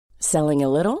Selling a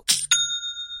little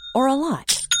or a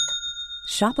lot?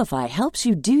 Shopify helps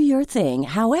you do your thing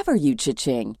however you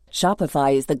cha-ching.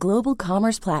 Shopify is the global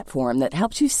commerce platform that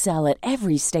helps you sell at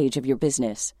every stage of your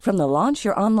business. From the launch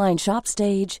your online shop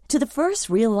stage to the first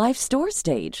real-life store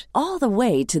stage, all the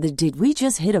way to the did we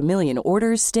just hit a million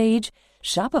orders stage.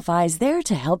 Shopify is there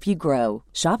to help you grow.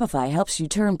 Shopify helps you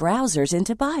turn browsers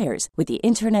into buyers with the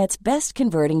internet's best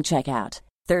converting checkout.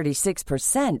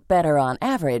 36% better on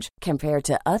average compared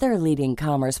to other leading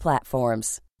commerce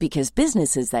platforms. Because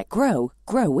businesses that grow,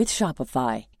 grow with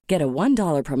Shopify. Get a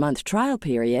 $1 per month trial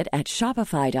period at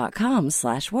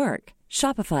shopify.com/work.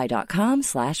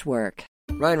 Shopify.com/work.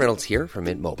 Ryan Reynolds here from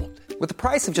Mint Mobile. With the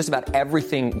price of just about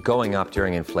everything going up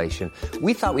during inflation,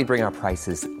 we thought we'd bring our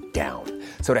prices down.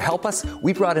 So to help us,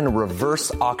 we brought in a reverse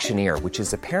auctioneer, which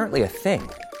is apparently a thing.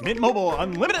 Mint Mobile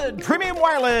Unlimited Premium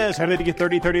Wireless. How to get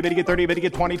 30, 30, bit to get 30, bit to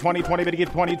get 20, 20, 20, bit to get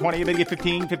 20, 20, bit to get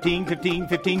 15, 15, 15,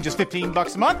 15, just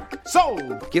 $15 a month?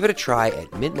 Sold! Give it a try at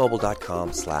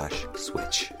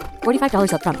mintmobile.com/switch.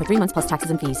 $45 up front for 3 months plus taxes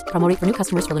and fees. Promo rate for new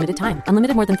customers for limited time.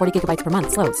 Unlimited more than 40 gigabytes per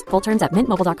month. Slows full terms at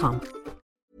mintmobile.com.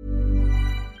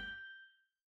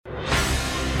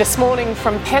 This morning,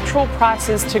 from petrol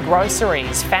prices to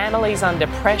groceries, families under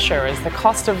pressure as the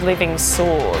cost of living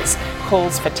soars,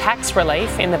 calls for tax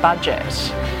relief in the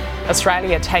budget.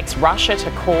 Australia takes Russia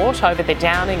to court over the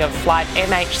downing of flight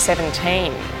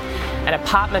MH17. An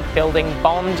apartment building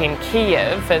bombed in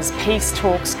Kiev as peace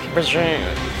talks resume.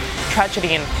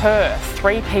 Tragedy in Perth,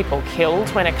 3 people killed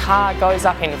when a car goes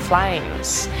up in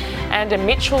flames. And a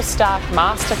Mitchell Starc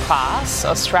masterclass,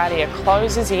 Australia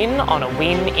closes in on a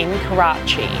win in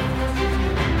Karachi.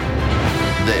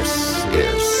 This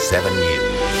is 7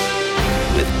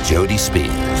 News with Jody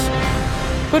Spears.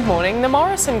 Good morning. The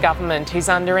Morrison government is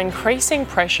under increasing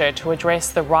pressure to address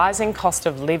the rising cost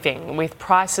of living, with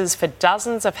prices for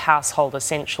dozens of household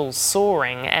essentials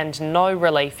soaring and no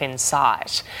relief in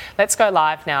sight. Let's go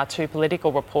live now to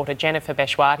political reporter Jennifer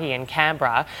Beshwati in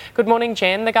Canberra. Good morning,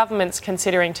 Jen. The government's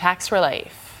considering tax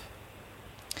relief.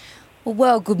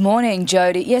 Well, good morning,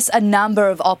 Jody. Yes, a number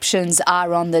of options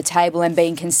are on the table and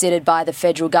being considered by the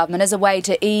federal government as a way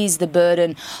to ease the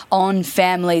burden on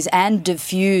families and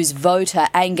diffuse voter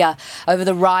anger over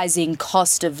the rising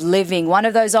cost of living. One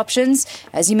of those options,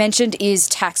 as you mentioned, is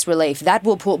tax relief. That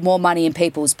will put more money in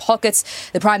people's pockets.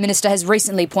 The Prime Minister has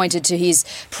recently pointed to his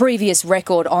previous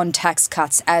record on tax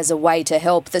cuts as a way to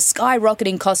help. The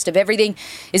skyrocketing cost of everything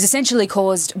is essentially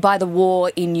caused by the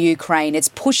war in Ukraine. It's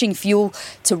pushing fuel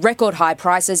to record high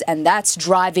prices, and that's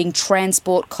driving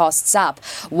transport costs up.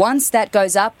 Once that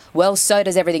goes up, well, so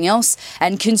does everything else,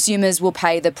 and consumers will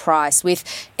pay the price, with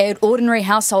ordinary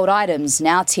household items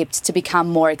now tipped to become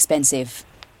more expensive.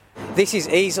 This is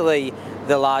easily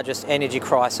the largest energy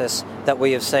crisis that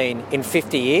we have seen in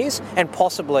 50 years and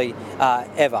possibly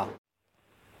ever.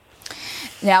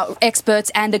 Now, experts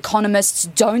and economists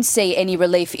don't see any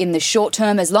relief in the short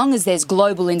term. As long as there's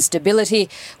global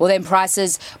instability, well, then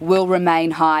prices will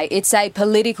remain high. It's a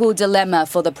political dilemma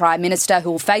for the Prime Minister, who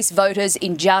will face voters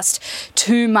in just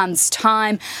 2 months'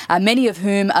 time, many of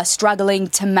whom are struggling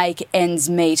to make ends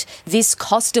meet. This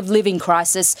cost of living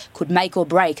crisis could make or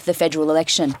break the federal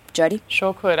election. Jody?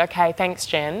 Sure could. OK, thanks,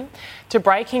 Jen. To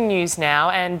breaking news now,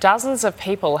 and dozens of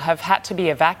people have had to be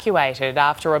evacuated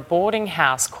after a boarding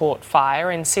house caught fire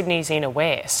in Sydney's inner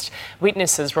west.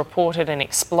 Witnesses reported an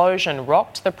explosion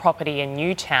rocked the property in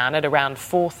Newtown at around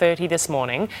 4:30 this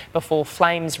morning before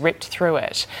flames ripped through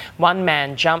it. One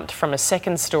man jumped from a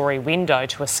second-storey window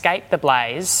to escape the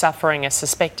blaze, suffering a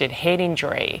suspected head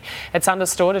injury. It's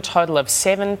understood a total of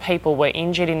 7 people were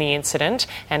injured in the incident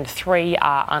and 3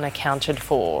 are unaccounted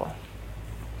for.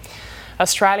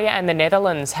 Australia and the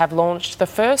Netherlands have launched the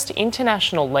first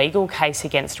international legal case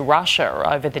against Russia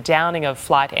over the downing of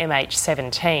flight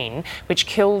MH17, which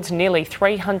killed nearly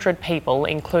 300 people,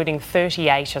 including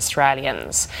 38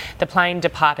 Australians. The plane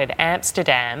departed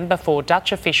Amsterdam before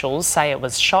Dutch officials say it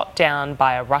was shot down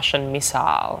by a Russian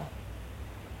missile.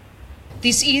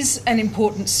 This is an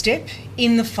important step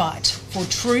in the fight for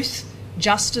truth,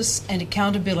 justice and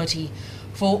accountability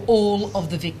for all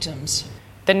of the victims.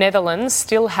 The Netherlands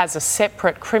still has a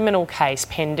separate criminal case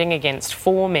pending against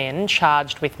 4 men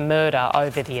charged with murder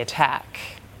over the attack.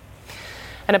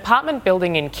 An apartment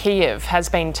building in Kiev has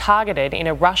been targeted in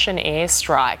a Russian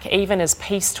airstrike, even as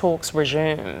peace talks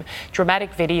resume.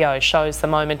 Dramatic video shows the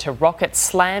moment a rocket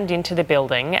slammed into the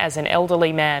building as an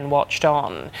elderly man watched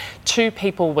on. 2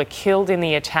 people were killed in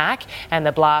the attack and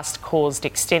the blast caused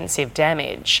extensive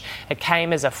damage. It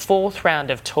came as a 4th round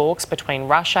of talks between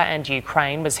Russia and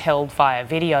Ukraine was held via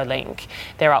video link.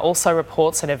 There are also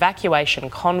reports an evacuation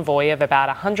convoy of about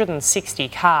 160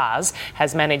 cars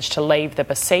has managed to leave the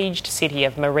besieged city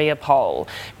of Mariupol.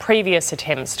 Previous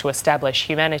attempts to establish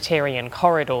humanitarian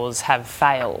corridors have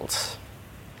failed.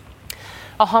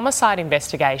 A homicide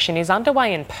investigation is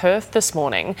underway in Perth this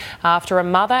morning after a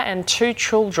mother and 2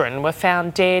 children were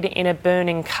found dead in a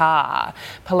burning car.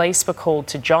 Police were called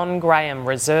to John Graham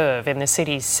Reserve in the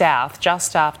city's south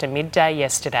just after midday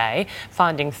yesterday,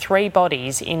 finding 3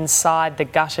 bodies inside the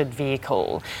gutted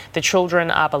vehicle. The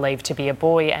children are believed to be a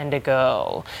boy and a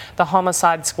girl. The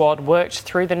homicide squad worked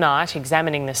through the night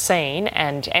examining the scene,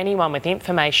 and anyone with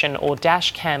information or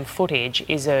dash cam footage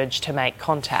is urged to make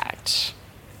contact.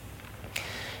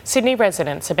 Sydney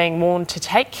residents are being warned to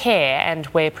take care and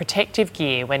wear protective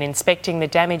gear when inspecting the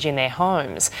damage in their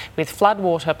homes, with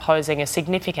floodwater posing a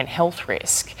significant health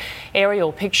risk.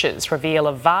 Aerial pictures reveal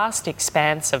a vast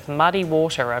expanse of muddy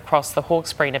water across the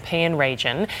Hawkesbury Nepean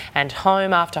region and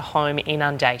home after home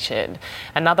inundated.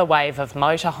 Another wave of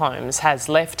motorhomes has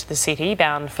left the city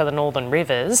bound for the Northern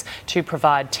Rivers to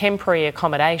provide temporary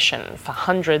accommodation for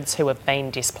hundreds who have been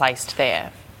displaced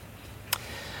there.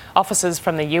 Officers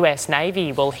from the US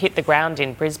Navy will hit the ground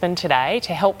in Brisbane today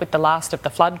to help with the last of the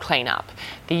flood cleanup.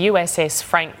 The USS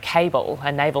Frank Cable,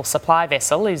 a naval supply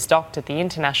vessel, is docked at the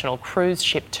International Cruise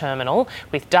Ship Terminal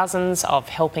with dozens of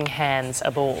helping hands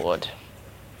aboard.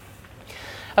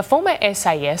 A former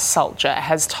SAS soldier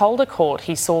has told a court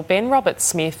he saw Ben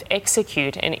Roberts-Smith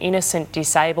execute an innocent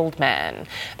disabled man.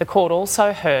 The court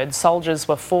also heard soldiers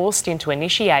were forced into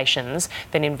initiations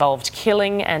that involved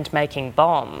killing and making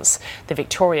bombs. The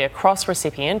Victoria Cross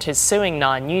recipient is suing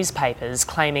 9 newspapers,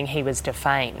 claiming he was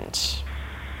defamed.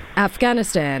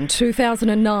 Afghanistan,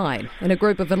 2009, and a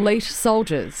group of elite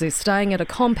soldiers is staying at a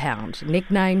compound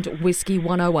nicknamed Whiskey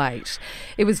 108.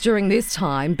 It was during this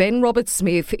time Ben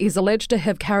Roberts-Smith is alleged to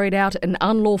have carried out an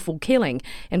unlawful killing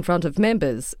in front of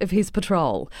members of his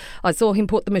patrol. I saw him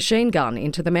put the machine gun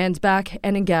into the man's back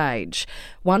and engage.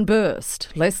 One burst,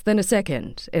 less than a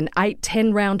second, an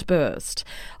 8-10 round burst.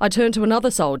 I turned to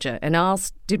another soldier and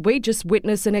asked, "Did we just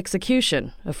witness an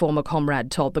execution?" a former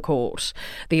comrade told the court.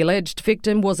 The alleged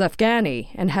victim was Afghani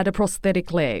and had a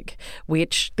prosthetic leg,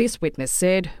 which, this witness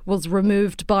said, was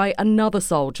removed by another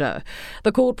soldier.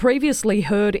 The court previously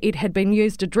heard it had been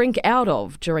used to drink out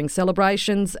of during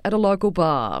celebrations at a local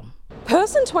bar.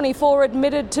 Person 24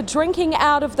 admitted to drinking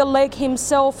out of the leg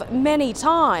himself many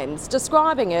times,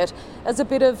 describing it as a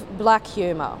bit of black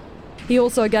humour. He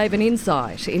also gave an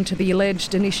insight into the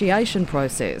alleged initiation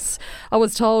process. I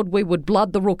was told we would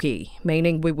blood the rookie,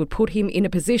 meaning we would put him in a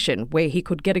position where he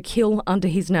could get a kill under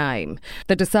his name.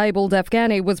 The disabled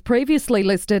Afghani was previously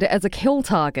listed as a kill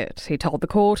target, he told the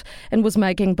court, and was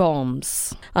making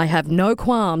bombs. I have no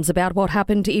qualms about what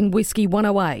happened in Whiskey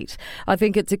 108. I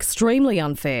think it's extremely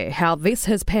unfair how this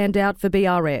has panned out for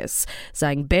BRS,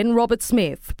 saying Ben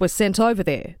Roberts-Smith was sent over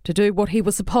there to do what he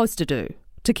was supposed to do,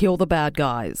 to kill the bad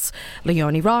guys.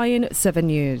 Leonie Ryan, 7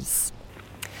 News.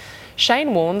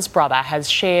 Shane Warne's brother has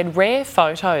shared rare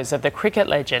photos of the cricket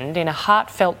legend in a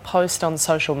heartfelt post on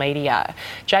social media.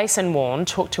 Jason Warne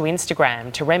took to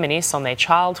Instagram to reminisce on their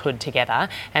childhood together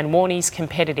and Warnie's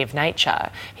competitive nature.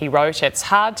 He wrote, "It's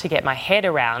hard to get my head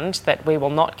around that we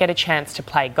will not get a chance to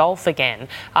play golf again,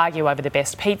 argue over the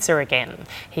best pizza again."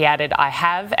 He added, "I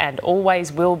have and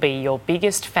always will be your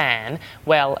biggest fan,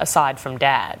 well, aside from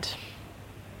Dad."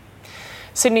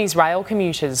 Sydney's rail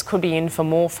commuters could be in for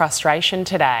more frustration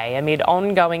today amid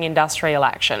ongoing industrial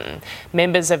action.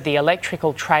 Members of the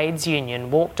Electrical Trades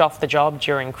Union walked off the job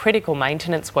during critical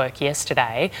maintenance work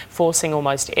yesterday, forcing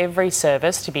almost every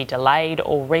service to be delayed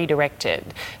or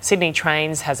redirected. Sydney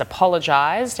Trains has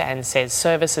apologised and says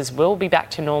services will be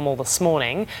back to normal this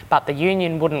morning, but the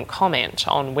union wouldn't comment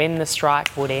on when the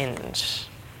strike would end.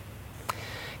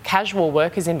 Casual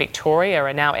workers in Victoria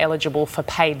are now eligible for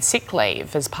paid sick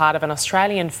leave as part of an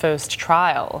Australian First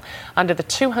trial. Under the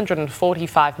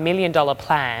 $245 million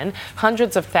plan,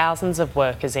 hundreds of thousands of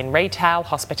workers in retail,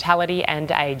 hospitality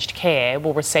and aged care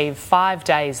will receive 5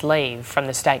 days leave from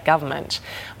the state government.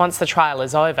 Once the trial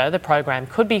is over, the program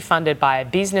could be funded by a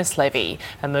business levy,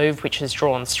 a move which has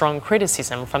drawn strong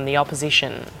criticism from the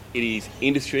opposition. It is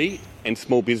industry and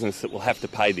small business that will have to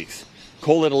pay this.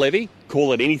 Call it a levy,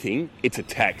 call it anything, it's a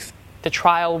tax. The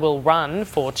trial will run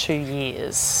for 2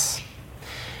 years.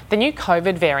 The new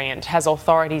COVID variant has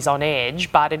authorities on edge,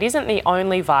 but it isn't the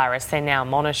only virus they're now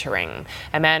monitoring.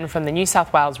 A man from the New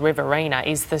South Wales Riverina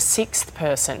is the 6th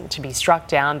person to be struck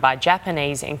down by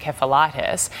Japanese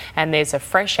encephalitis, and there's a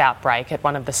fresh outbreak at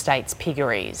one of the state's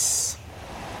piggeries.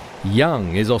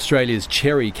 Young is Australia's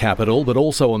cherry capital, but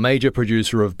also a major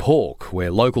producer of pork,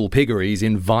 where local piggeries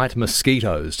invite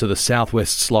mosquitoes to the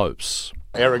southwest slopes.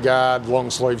 Aerogard, long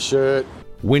sleeve shirt.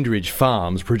 Windridge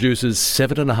Farms produces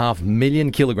 7.5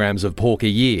 million kilograms of pork a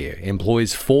year,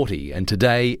 employs 40, and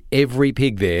today every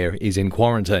pig there is in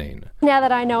quarantine. Now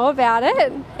that I know about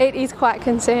it, it is quite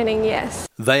concerning, yes.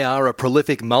 They are a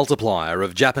prolific multiplier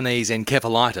of Japanese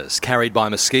encephalitis carried by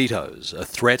mosquitoes, a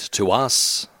threat to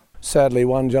us. Sadly,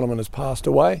 one gentleman has passed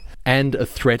away. And a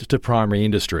threat to primary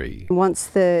industry. Once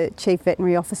the chief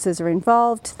veterinary officers are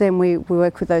involved, then we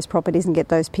work with those properties and get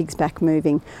those pigs back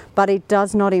moving. But it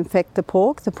does not infect the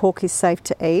pork. The pork is safe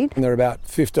to eat. And there are about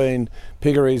 15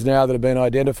 piggeries now that have been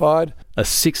identified. A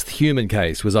 6th human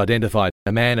case was identified,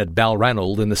 a man at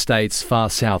Balranald in the state's far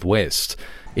southwest.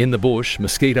 In the bush,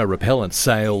 mosquito repellent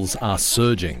sales are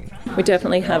surging. We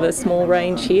definitely have a small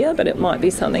range here, but it might be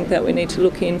something that we need to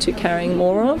look into carrying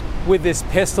more of. With this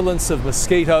pestilence of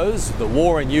mosquitoes, the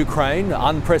war in Ukraine,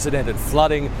 unprecedented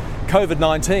flooding,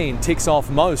 COVID-19 ticks off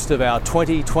most of our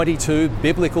 2022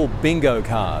 biblical bingo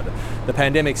card. The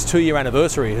pandemic's 2-year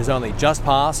anniversary has only just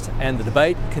passed and the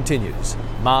debate continues.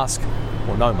 Mask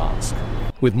or no mask?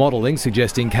 With modelling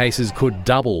suggesting cases could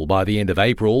double by the end of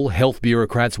April, health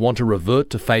bureaucrats want to revert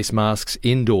to face masks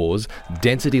indoors,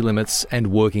 density limits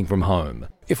and working from home.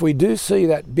 If we do see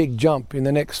that big jump in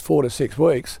the next 4 to 6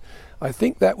 weeks, I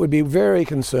think that would be very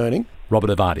concerning. Robert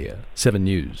Avadia, 7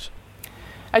 News.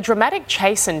 A dramatic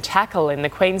chase and tackle in the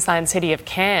Queensland city of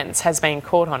Cairns has been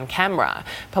caught on camera.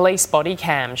 Police body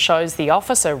cam shows the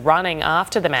officer running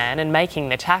after the man and making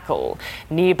the tackle.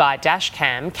 Nearby dash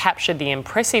cam captured the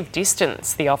impressive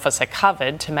distance the officer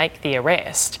covered to make the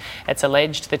arrest. It's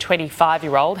alleged the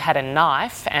 25-year-old had a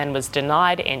knife and was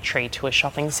denied entry to a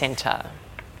shopping centre.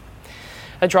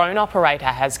 A drone operator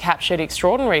has captured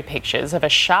extraordinary pictures of a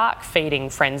shark feeding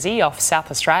frenzy off South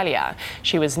Australia.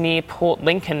 She was near Port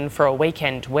Lincoln for a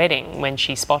weekend wedding when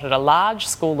she spotted a large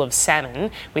school of salmon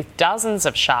with dozens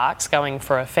of sharks going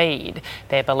for a feed.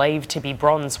 They're believed to be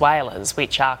bronze whalers,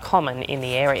 which are common in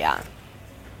the area.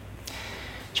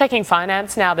 Checking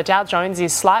finance now, the Dow Jones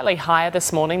is slightly higher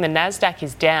this morning. The Nasdaq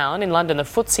is down. In London, the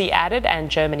FTSE added and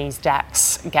Germany's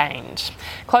DAX gained.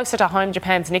 Closer to home,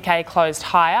 Japan's Nikkei closed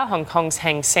higher. Hong Kong's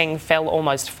Hang Seng fell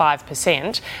almost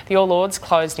 5%. The All Ords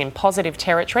closed in positive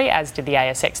territory, as did the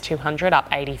ASX 200, up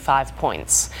 85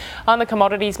 points. On the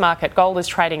commodities market, gold is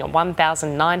trading at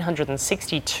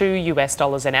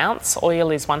 $1,962 an ounce.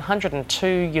 Oil is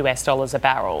 $102 a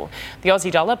barrel. The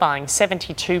Aussie dollar buying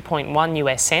 72.1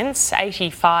 US cents,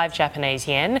 85 Japanese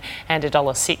yen and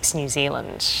 $1.06 New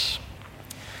Zealand.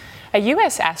 A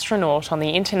US astronaut on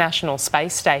the International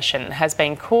Space Station has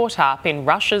been caught up in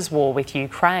Russia's war with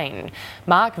Ukraine.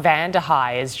 Mark Vande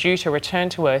Hei is due to return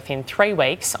to Earth in 3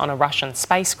 weeks on a Russian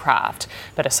spacecraft,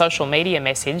 but a social media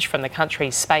message from the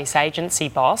country's space agency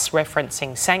boss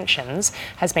referencing sanctions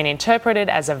has been interpreted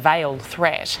as a veiled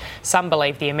threat. Some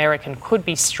believe the American could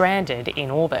be stranded in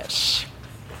orbit.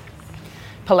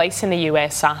 Police in the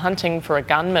US are hunting for a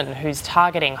gunman who's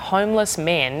targeting homeless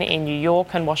men in New York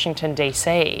and Washington,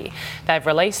 D.C. They've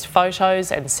released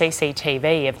photos and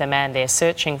CCTV of the man they're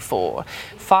searching for.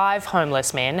 5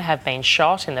 homeless men have been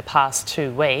shot in the past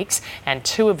 2 weeks and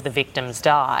 2 of the victims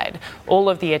died. All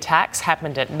of the attacks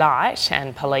happened at night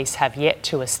and police have yet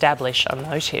to establish a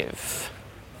motive.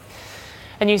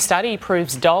 A new study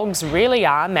proves dogs really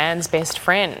are man's best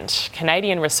friend.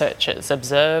 Canadian researchers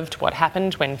observed what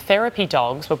happened when therapy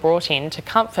dogs were brought in to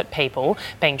comfort people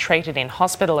being treated in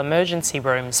hospital emergency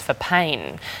rooms for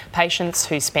pain. Patients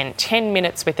who spent 10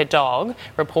 minutes with a dog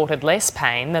reported less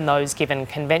pain than those given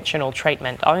conventional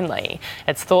treatment only.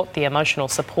 It's thought the emotional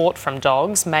support from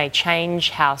dogs may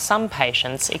change how some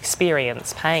patients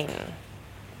experience pain.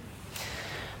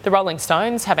 The Rolling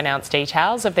Stones have announced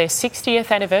details of their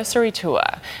 60th anniversary tour.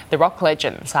 The rock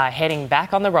legends are heading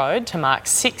back on the road to mark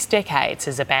 6 decades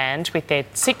as a band with their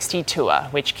 60 tour,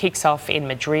 which kicks off in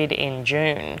Madrid in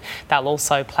June. They'll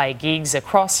also play gigs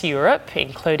across Europe,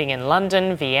 including in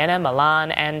London, Vienna,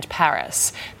 Milan and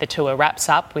Paris. The tour wraps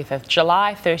up with a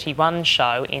July 31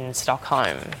 show in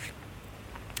Stockholm.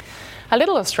 A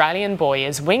little Australian boy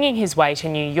is winging his way to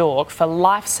New York for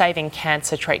life-saving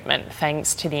cancer treatment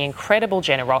thanks to the incredible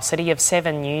generosity of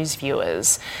 7 News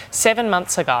viewers. 7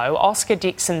 months ago, Oscar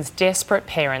Dixon's desperate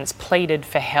parents pleaded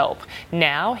for help.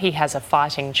 Now he has a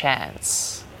fighting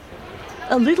chance.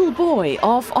 a little boy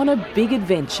off on a big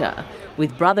adventure.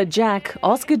 With brother Jack,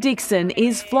 Oscar Dixon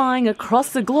is flying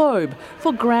across the globe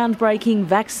for groundbreaking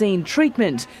vaccine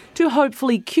treatment to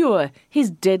hopefully cure his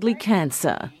deadly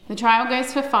cancer. The trial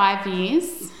goes for 5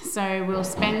 years, so we'll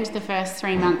spend the first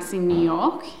 3 months in New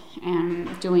York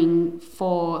doing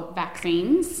 4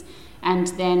 vaccines, and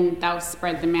then they'll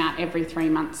spread them out every 3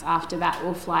 months. After that,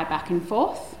 we'll fly back and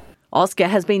forth. Oscar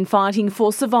has been fighting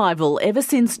for survival ever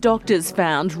since doctors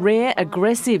found rare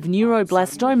aggressive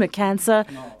neuroblastoma cancer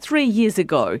 3 years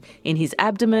ago in his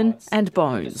abdomen and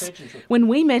bones. When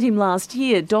we met him last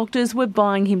year, doctors were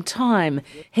buying him time,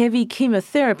 heavy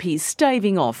chemotherapy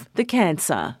staving off the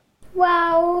cancer.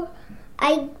 Well,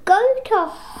 I go to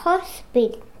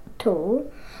hospital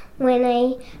when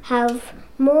I have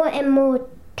more and more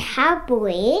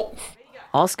tablets.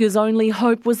 Oscar's only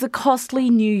hope was the costly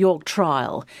New York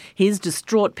trial. His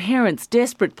distraught parents'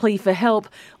 desperate plea for help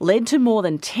led to more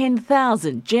than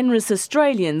 10,000 generous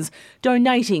Australians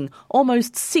donating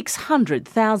almost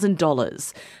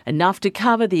 $600,000, enough to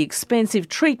cover the expensive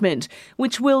treatment,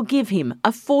 which will give him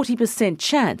a 40%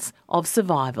 chance of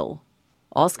survival.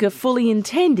 Oscar fully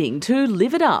intending to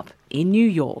live it up in New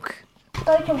York.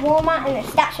 Go to Walmart and the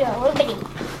Statue of Liberty.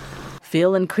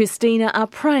 Phil and Christina are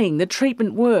praying the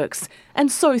treatment works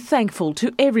and so thankful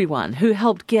to everyone who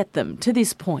helped get them to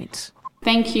this point.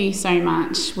 Thank you so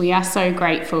much. We are so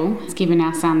grateful. It's given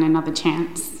our son another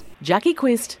chance. Jackie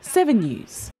Quist, 7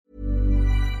 News.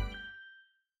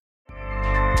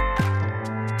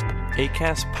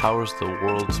 Acast powers the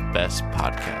world's best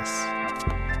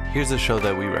podcasts. Here's a show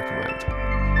that we recommend.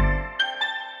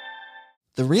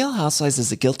 The Real Housewives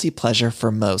is a guilty pleasure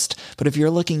for most, but if you're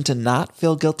looking to not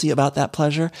feel guilty about that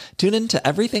pleasure, tune in to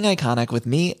Everything Iconic with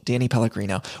me, Danny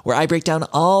Pellegrino, where I break down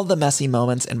all the messy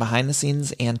moments and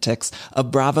behind-the-scenes antics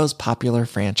of Bravo's popular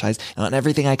franchise. And on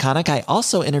Everything Iconic, I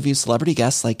also interview celebrity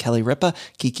guests like Kelly Ripa,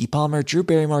 Keke Palmer, Drew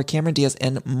Barrymore, Cameron Diaz,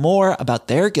 and more about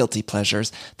their guilty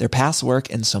pleasures, their past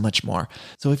work, and so much more.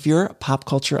 So if you're pop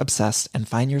culture obsessed and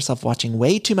find yourself watching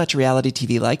way too much reality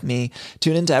TV like me,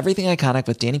 tune in to Everything Iconic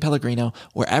with Danny Pellegrino,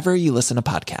 wherever you listen to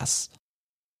podcasts.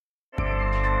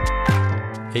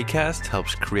 Acast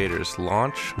helps creators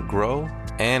launch, grow,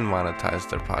 and monetize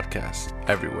their podcasts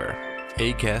everywhere.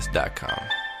 Acast.com.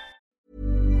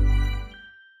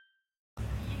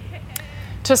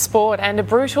 To sport, and a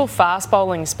brutal fast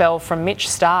bowling spell from Mitch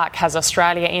Starc has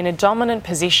Australia in a dominant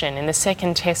position in the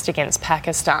second test against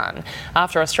Pakistan.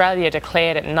 After Australia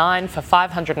declared at 9 for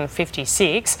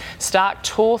 556, Starc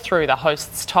tore through the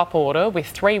hosts' top order with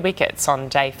 3 wickets on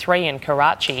day 3 in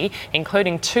Karachi,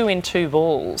 including 2 in 2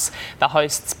 balls. The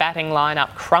hosts' batting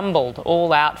lineup crumbled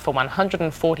all out for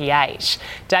 148.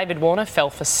 David Warner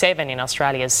fell for 7 in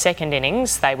Australia's second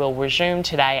innings. They will resume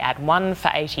today at 1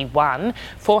 for 81,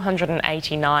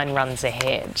 489 runs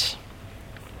ahead.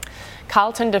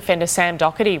 Carlton defender Sam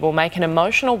Docherty will make an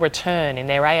emotional return in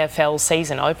their AFL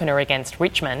season opener against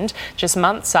Richmond, just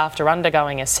months after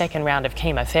undergoing a second round of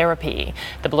chemotherapy.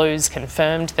 The Blues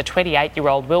confirmed the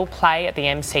 28-year-old will play at the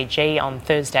MCG on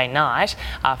Thursday night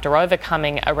after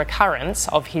overcoming a recurrence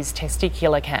of his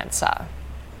testicular cancer.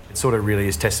 It sort of really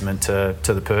is testament to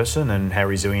the person and how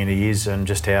resilient he is and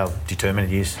just how determined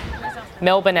he is.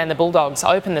 Melbourne and the Bulldogs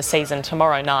open the season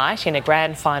tomorrow night in a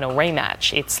grand final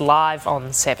rematch. It's live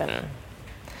on 7.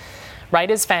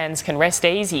 Raiders fans can rest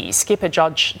easy. Skipper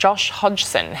Josh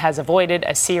Hodgson has avoided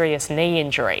a serious knee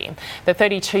injury. The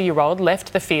 32-year-old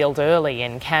left the field early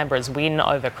in Canberra's win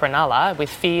over Cronulla with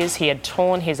fears he had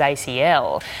torn his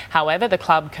ACL. However, the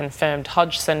club confirmed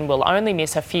Hodgson will only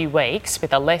miss a few weeks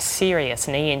with a less serious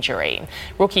knee injury.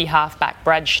 Rookie halfback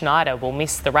Brad Schneider will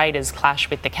miss the Raiders' clash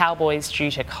with the Cowboys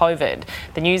due to COVID.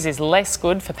 The news is less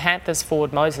good for Panthers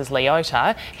forward Moses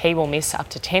Leota. He will miss up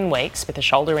to 10 weeks with a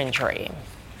shoulder injury.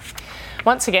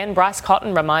 Once again, Bryce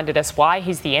Cotton reminded us why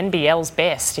he's the NBL's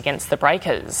best against the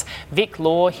Breakers. Vic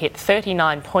Law hit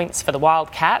 39 points for the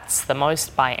Wildcats, the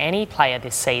most by any player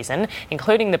this season,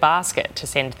 including the basket to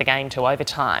send the game to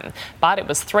overtime. But it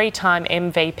was 3-time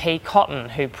MVP Cotton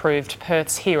who proved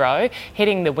Perth's hero,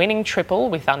 hitting the winning triple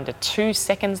with under 2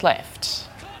 seconds left.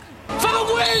 For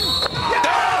the win!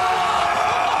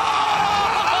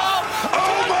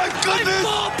 Oh my goodness!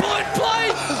 4-point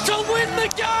play to win the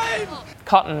game!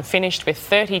 Cotton finished with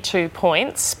 32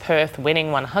 points, Perth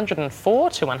winning 104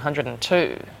 to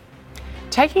 102.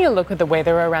 Taking a look at the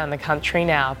weather around the country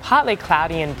now. Partly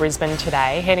cloudy in Brisbane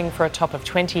today, heading for a top of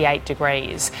 28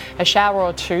 degrees. A shower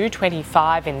or two,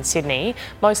 25 in Sydney.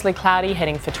 Mostly cloudy,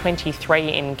 heading for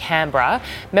 23 in Canberra.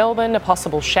 Melbourne, a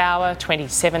possible shower,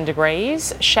 27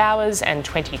 degrees. Showers and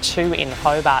 22 in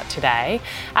Hobart today.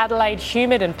 Adelaide,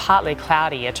 humid and partly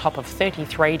cloudy, a top of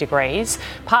 33 degrees.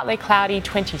 Partly cloudy,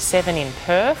 27 in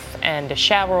Perth. And a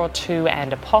shower or two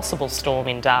and a possible storm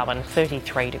in Darwin,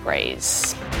 33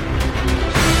 degrees.